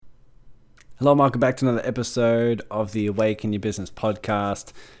Hello, welcome back to another episode of the Awaken Your Business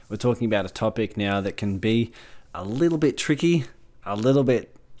podcast. We're talking about a topic now that can be a little bit tricky, a little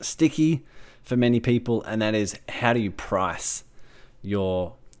bit sticky for many people, and that is how do you price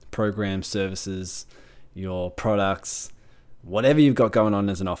your program services, your products, whatever you've got going on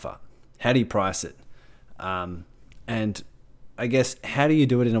as an offer. How do you price it? And I guess, how do you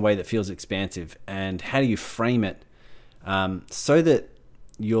do it in a way that feels expansive, and how do you frame it so that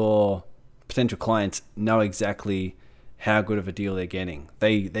your potential clients know exactly how good of a deal they're getting.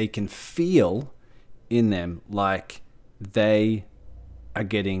 They can feel in them like they are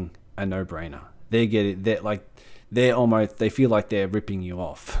getting a no-brainer. They feel like they're ripping you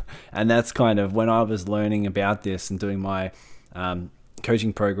off. And that's kind of when I was learning about this and doing my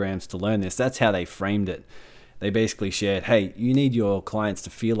coaching programs to learn this, that's how they framed it. They basically shared, hey, you need your clients to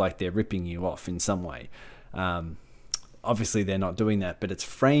feel like they're ripping you off in some way. Obviously, they're not doing that, but it's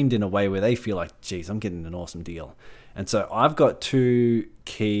framed in a way where they feel like, geez, I'm getting an awesome deal. And so I've got two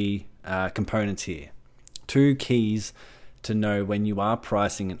key components here, two keys to know when you are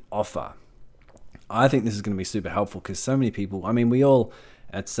pricing an offer. I think this is going to be super helpful because so many people, I mean, we all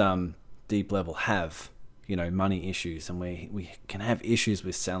at some deep level have, money issues, and we can have issues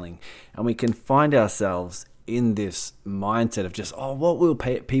with selling, and we can find ourselves in this mindset of just, what will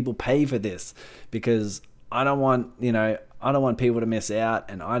people pay for this? Because I don't want people to miss out,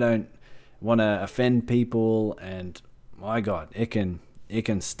 and I don't want to offend people. And my God, it can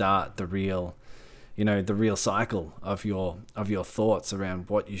start the real cycle of your thoughts around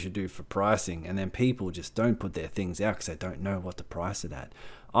what you should do for pricing. And then people just don't put their things out because they don't know what to price it at.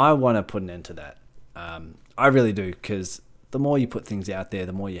 I want to put an end to that. I really do, because the more you put things out there,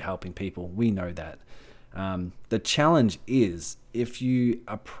 the more you're helping people. We know that. The challenge is if you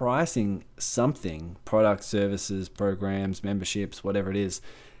are pricing something, products, services, programs, memberships, whatever it is,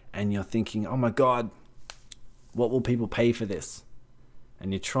 and you're thinking, oh my God, what will people pay for this?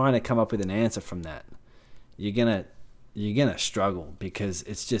 And you're trying to come up with an answer from that. You're gonna struggle, because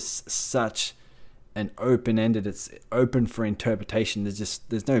it's just such an open-ended, it's open for interpretation.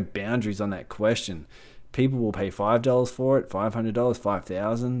 There's no boundaries on that question. People will pay $5 for it, $500,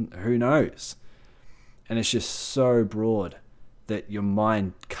 $5,000, who knows? And it's just so broad that your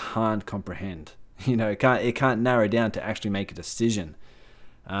mind can't comprehend. It can't narrow down to actually make a decision.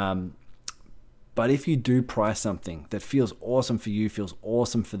 But if you do price something that feels awesome for you, feels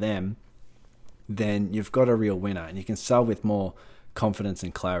awesome for them, then you've got a real winner, and you can sell with more confidence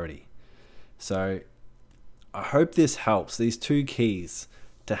and clarity. So I hope this helps, these two keys,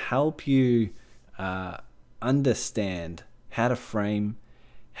 to help you understand how to frame,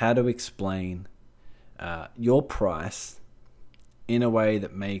 how to explain your price in a way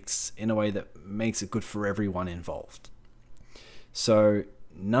that makes it good for everyone involved. So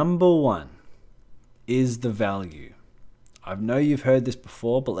number one is the value. I know you've heard this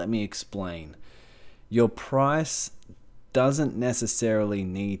before, but let me explain. Your price doesn't necessarily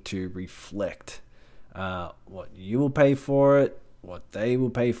need to reflect what you will pay for it, what they will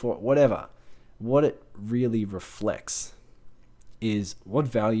pay for it, whatever. What it really reflects is what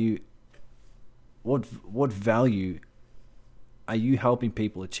value are you helping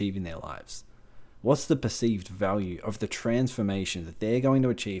people achieve in their lives? What's the perceived value of the transformation that they're going to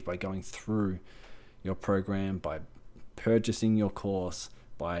achieve by going through your program, by purchasing your course,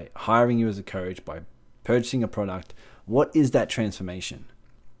 by hiring you as a coach, by purchasing a product? What is that transformation?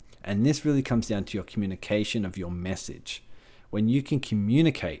 And this really comes down to your communication of your message. When you can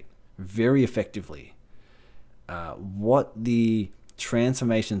communicate very effectively what the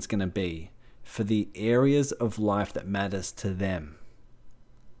transformation is going to be for the areas of life that matters to them,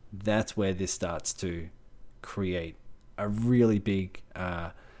 that's where this starts to create a really big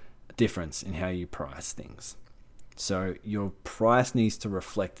difference in how you price things. So your price needs to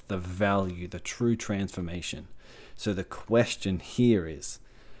reflect the value, the true transformation. So the question here is,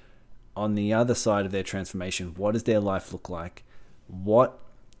 on the other side of their transformation, what does their life look like? What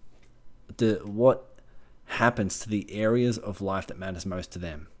happens to the areas of life that matters most to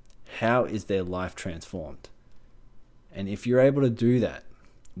them? How is their life transformed? And if you're able to do that,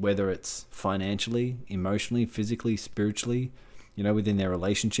 whether it's financially, emotionally, physically, spiritually, within their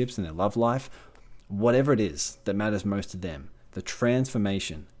relationships and their love life, whatever it is that matters most to them, the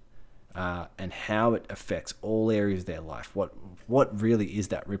transformation and how it affects all areas of their life, what really is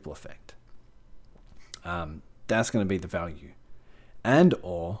that ripple effect? That's going to be the value. And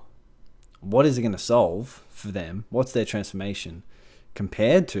or what is it going to solve for them? What's their transformation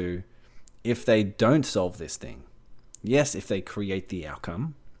compared to if they don't solve this thing? Yes, if they create the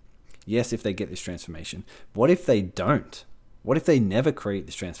outcome. Yes, if they get this transformation. What if they don't? What if they never create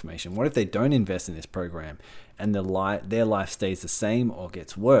this transformation? What if they don't invest in this program and their life stays the same or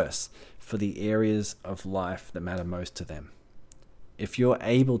gets worse for the areas of life that matter most to them? If you're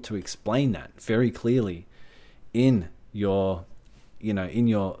able to explain that very clearly in your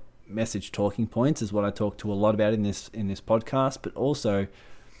message talking points, is what I talk to a lot about in this podcast, but also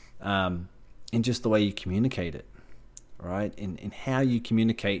in just the way you communicate it, right? In how you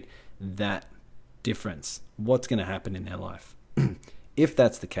communicate that difference, what's going to happen in their life. If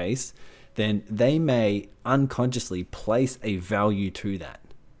that's the case, then they may unconsciously place a value to that.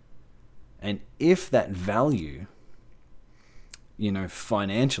 And if that value,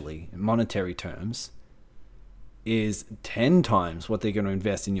 financially, in monetary terms, is 10 times what they're going to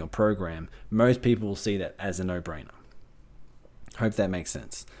invest in your program, most people will see that as a no-brainer. Hope that makes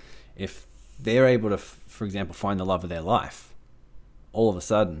sense. If they're able to, for example, find the love of their life, all of a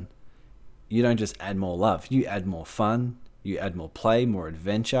sudden, you don't just add more love, you add more fun, you add more play, more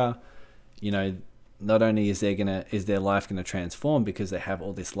adventure. Not only is their life gonna transform because they have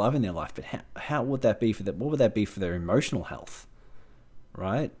all this love in their life, but how would that be for them? What would that be for their emotional health,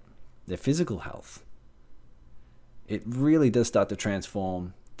 right? Their physical health. It really does start to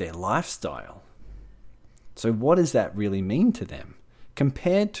transform their lifestyle. So what does that really mean to them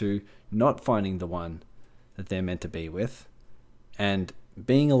compared to not finding the one that they're meant to be with and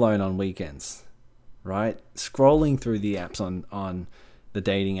being alone on weekends, right? Scrolling through the apps on the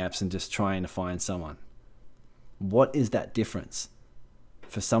dating apps and just trying to find someone. What is that difference?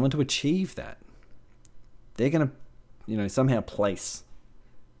 For someone to achieve that, they're going to, somehow place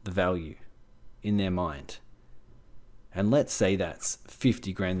the value in their mind. And let's say that's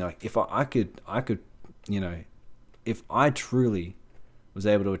 50 grand. Like if I could, if I truly was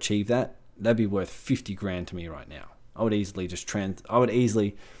able to achieve that, that'd be worth 50 grand to me right now. I would easily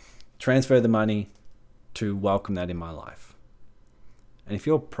transfer the money to welcome that in my life. And if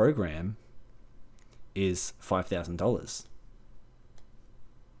your program is $5,000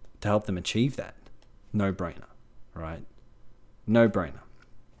 to help them achieve that, no-brainer, right? No-brainer.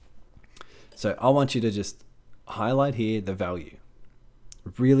 So I want you to just highlight here the value.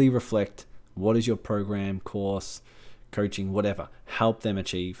 Really reflect, what is your program, course, coaching, whatever, help them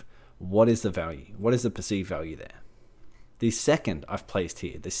achieve. What is the value? What is the perceived value there? The second I've placed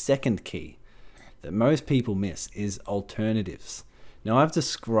here, the second key that most people miss is alternatives. Now I've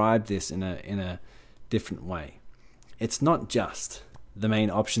described this in a different way. It's not just the main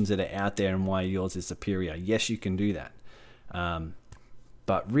options that are out there and why yours is superior. Yes, you can do that.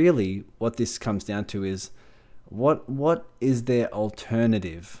 But really what this comes down to is what is their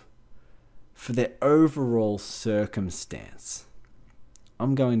alternative for their overall circumstance?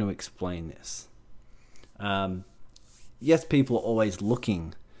 I'm going to explain this. Yes, people are always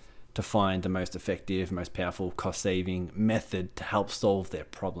looking to find the most effective, most powerful, cost-saving method to help solve their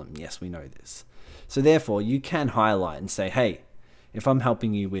problem. Yes, we know this. So therefore, you can highlight and say, hey, if I'm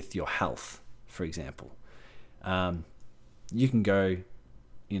helping you with your health, for example, you can go,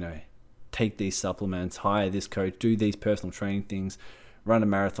 take these supplements, hire this coach, do these personal training things, run a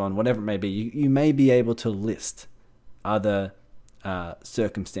marathon, whatever it may be. You may be able to list other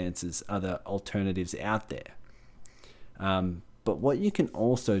circumstances, other alternatives out there. But what you can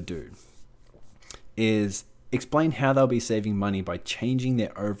also do is explain how they'll be saving money by changing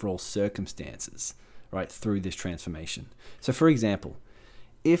their overall circumstances, right, through this transformation. So for example,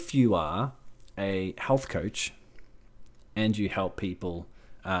 if you are a health coach and you help people,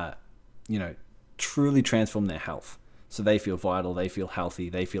 truly transform their health so they feel vital, they feel healthy,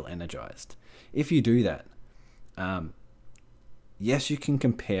 they feel energized. If you do that, yes, you can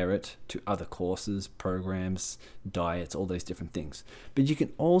compare it to other courses, programs, diets, all those different things. But you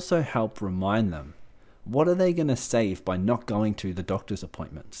can also help remind them, what are they going to save by not going to the doctor's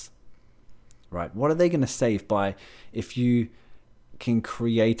appointments? Right? What are they going to save by if you can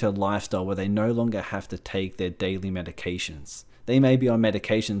create a lifestyle where they no longer have to take their daily medications? They may be on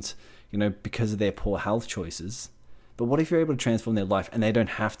medications, because of their poor health choices. But what if you're able to transform their life and they don't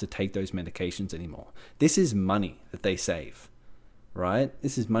have to take those medications anymore? This is money that they save. Right?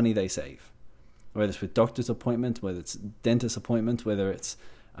 This is money they save. Whether it's with doctor's appointments, whether it's dentist appointments, whether it's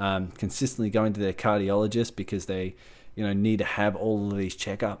consistently going to their cardiologist because they, need to have all of these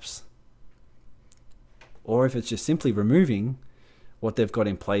checkups. Or if it's just simply removing what they've got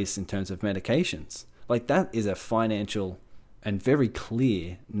in place in terms of medications. Like that is a financial and very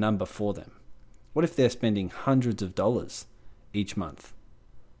clear number for them. What if they're spending hundreds of dollars each month,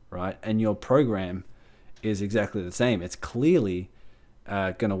 right? And your program is exactly the same. It's clearly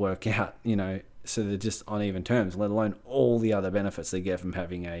going to work out, so they're just on even terms, let alone all the other benefits they get from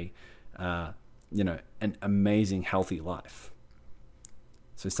having a an amazing, healthy life.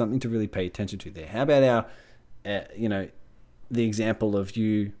 So something to really pay attention to there. How about the example of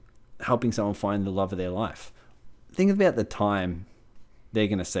you helping someone find the love of their life? Think about the time they're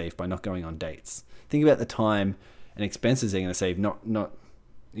going to save by not going on dates. Think about the time and expenses they're going to save not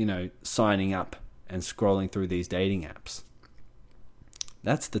signing up and scrolling through these dating apps.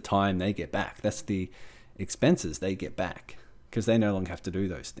 That's the time they get back. That's the expenses they get back because they no longer have to do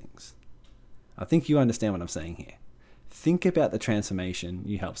those things. I think you understand what I'm saying here. Think about the transformation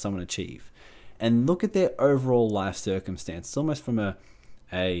you help someone achieve and look at their overall life circumstance, almost from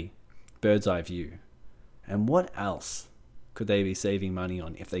a bird's eye view. And what else could they be saving money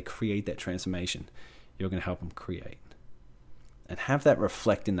on if they create that transformation you're going to help them create? And have that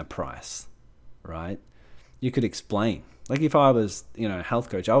reflect in the price, right? You could explain. Like if I was, a health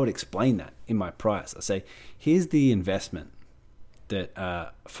coach, I would explain that in my price. I say, here's the investment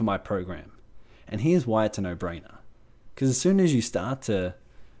that for my program, and here's why it's a no-brainer. Because as soon as you start to,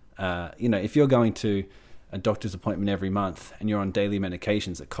 if you're going to a doctor's appointment every month and you're on daily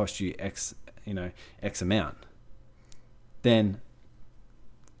medications that cost you X amount, then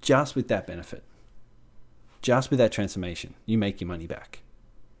just with that benefit, just with that transformation, you make your money back.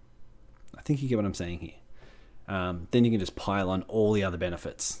 I think you get what I'm saying here. Then you can just pile on all the other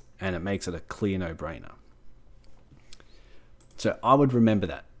benefits and it makes it a clear no-brainer. So I would remember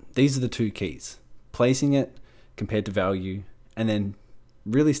that. These are the two keys. Placing it compared to value, and then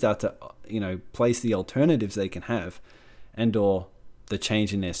really start to, place the alternatives they can have and or the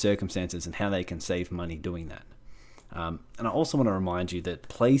change in their circumstances and how they can save money doing that. And I also want to remind you that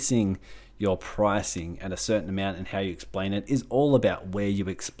placing your pricing at a certain amount and how you explain it is all about where you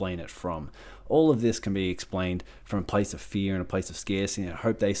explain it from. All of this can be explained from a place of fear and a place of scarcity. I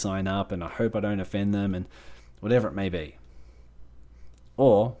hope they sign up and I hope I don't offend them and whatever it may be.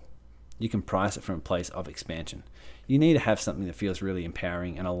 Or you can price it from a place of expansion. You need to have something that feels really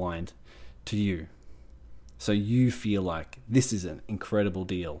empowering and aligned to you. So you feel like this is an incredible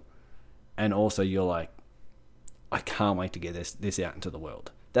deal. And also you're like, I can't wait to get this out into the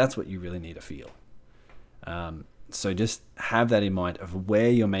world. That's what you really need to feel. So just have that in mind of where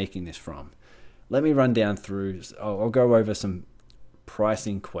you're making this from. Let me run down through, I'll go over some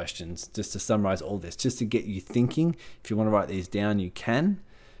pricing questions just to summarize all this, just to get you thinking. If you want to write these down, you can.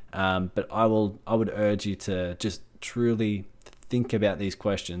 But I would urge you to just truly think about these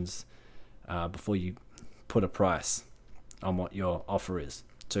questions before you put a price on what your offer is.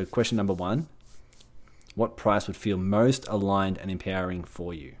 So question number 1, what price would feel most aligned and empowering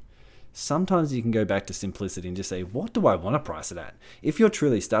for you? Sometimes you can go back to simplicity and just say, what do I want to price it at? If you're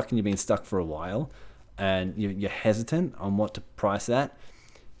truly stuck and you've been stuck for a while and you're hesitant on what to price at,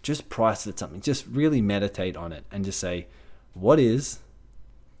 just price it at something. Just really meditate on it and just say, what is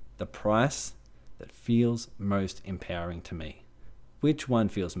the price that feels most empowering to me? Which one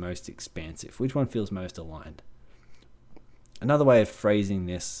feels most expansive? Which one feels most aligned? Another way of phrasing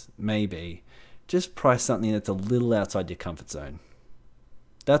this may be, just price something that's a little outside your comfort zone.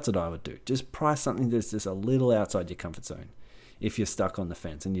 That's what I would do. Just price something that's just a little outside your comfort zone. If you're stuck on the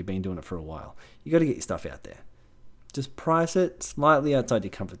fence and you've been doing it for a while, you got to get your stuff out there. Just price it slightly outside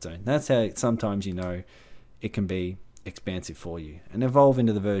your comfort zone. That's how sometimes it can be expansive for you and evolve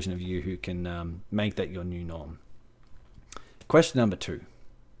into the version of you who can make that your new norm. Question number 2.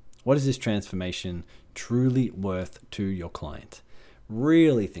 What is this transformation truly worth to your client?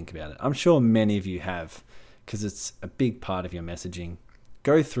 Really think about it. I'm sure many of you have, because it's a big part of your messaging.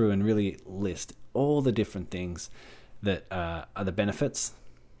 Go through and really list all the different things that are the benefits,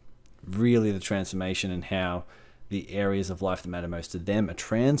 really the transformation, and how the areas of life that matter most to them are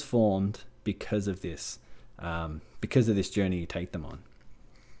transformed because of this journey you take them on.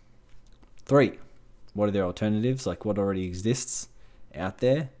 3, what are their alternatives? Like what already exists out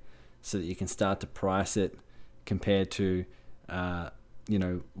there, so that you can start to price it compared to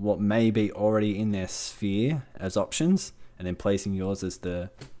what may be already in their sphere as options, and then placing yours as the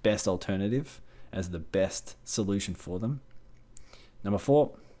best alternative, as the best solution for them. Number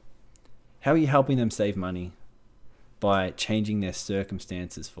 4, how are you helping them save money by changing their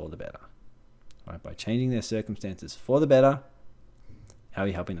circumstances for the better? Right, by changing their circumstances for the better, how are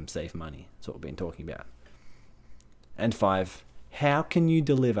you helping them save money? That's what we've been talking about. And 5, how can you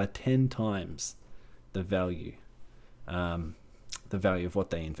deliver 10 times the value of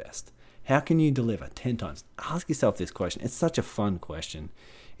what they invest? How can you deliver 10 times? Ask yourself this question. It's such a fun question.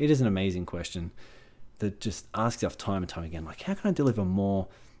 It is an amazing question that just ask yourself time and time again, like, how can I deliver more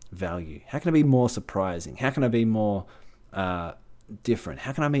value? How can I be more surprising? How can I be more different?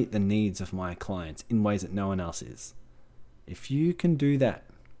 How can I meet the needs of my clients in ways that no one else is? If you can do that,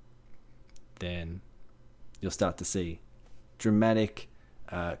 then you'll start to see dramatic,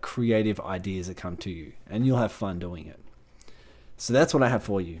 creative ideas that come to you, and you'll have fun doing it. So that's what I have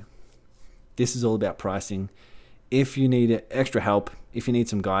for you. This is all about pricing. If you need extra help, if you need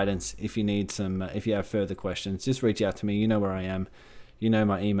some guidance, if you have further questions, just reach out to me. You know where I am. You know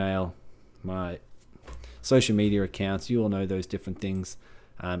my email, my social media accounts. You all know those different things.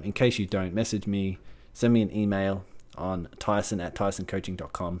 In case you don't, message me, send me an email on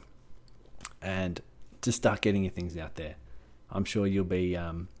tyson@tysoncoaching.com, and just start getting your things out there. I'm sure you'll be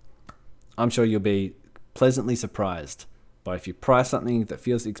pleasantly surprised by if you price something that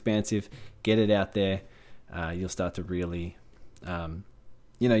feels expansive, get it out there. You'll start to really,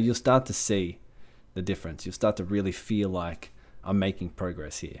 you'll start to see the difference. You'll start to really feel like I'm making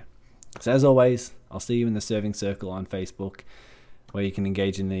progress here. So as always, I'll see you in the Serving Circle on Facebook, where you can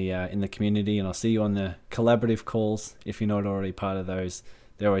engage in the community, and I'll see you on the collaborative calls if you're not already part of those.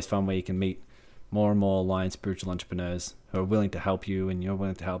 They're always fun, where you can meet more and more aligned spiritual entrepreneurs who are willing to help you, and you're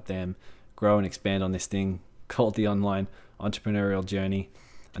willing to help them grow and expand on this thing called the online entrepreneurial journey.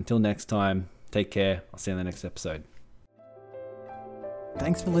 Until next time, take care. I'll see you in the next episode.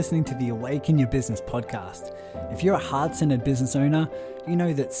 Thanks for listening to the Awaken Your Business podcast. If you're a heart-centered business owner, you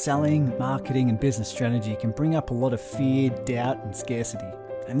know that selling, marketing, and business strategy can bring up a lot of fear, doubt, and scarcity.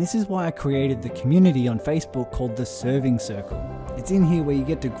 And this is why I created the community on Facebook called the Serving Circle. It's in here where you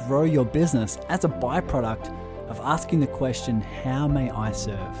get to grow your business as a byproduct of asking the question, how may I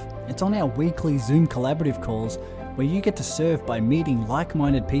serve? It's on our weekly Zoom collaborative calls where you get to serve by meeting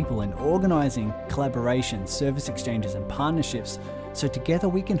like-minded people and organizing collaborations, service exchanges, and partnerships, so together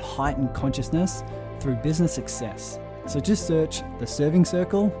we can heighten consciousness through business success. So just search the Serving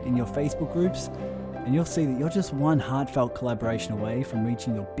Circle in your Facebook groups, and you'll see that you're just one heartfelt collaboration away from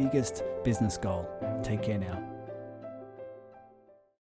reaching your biggest business goal. Take care now.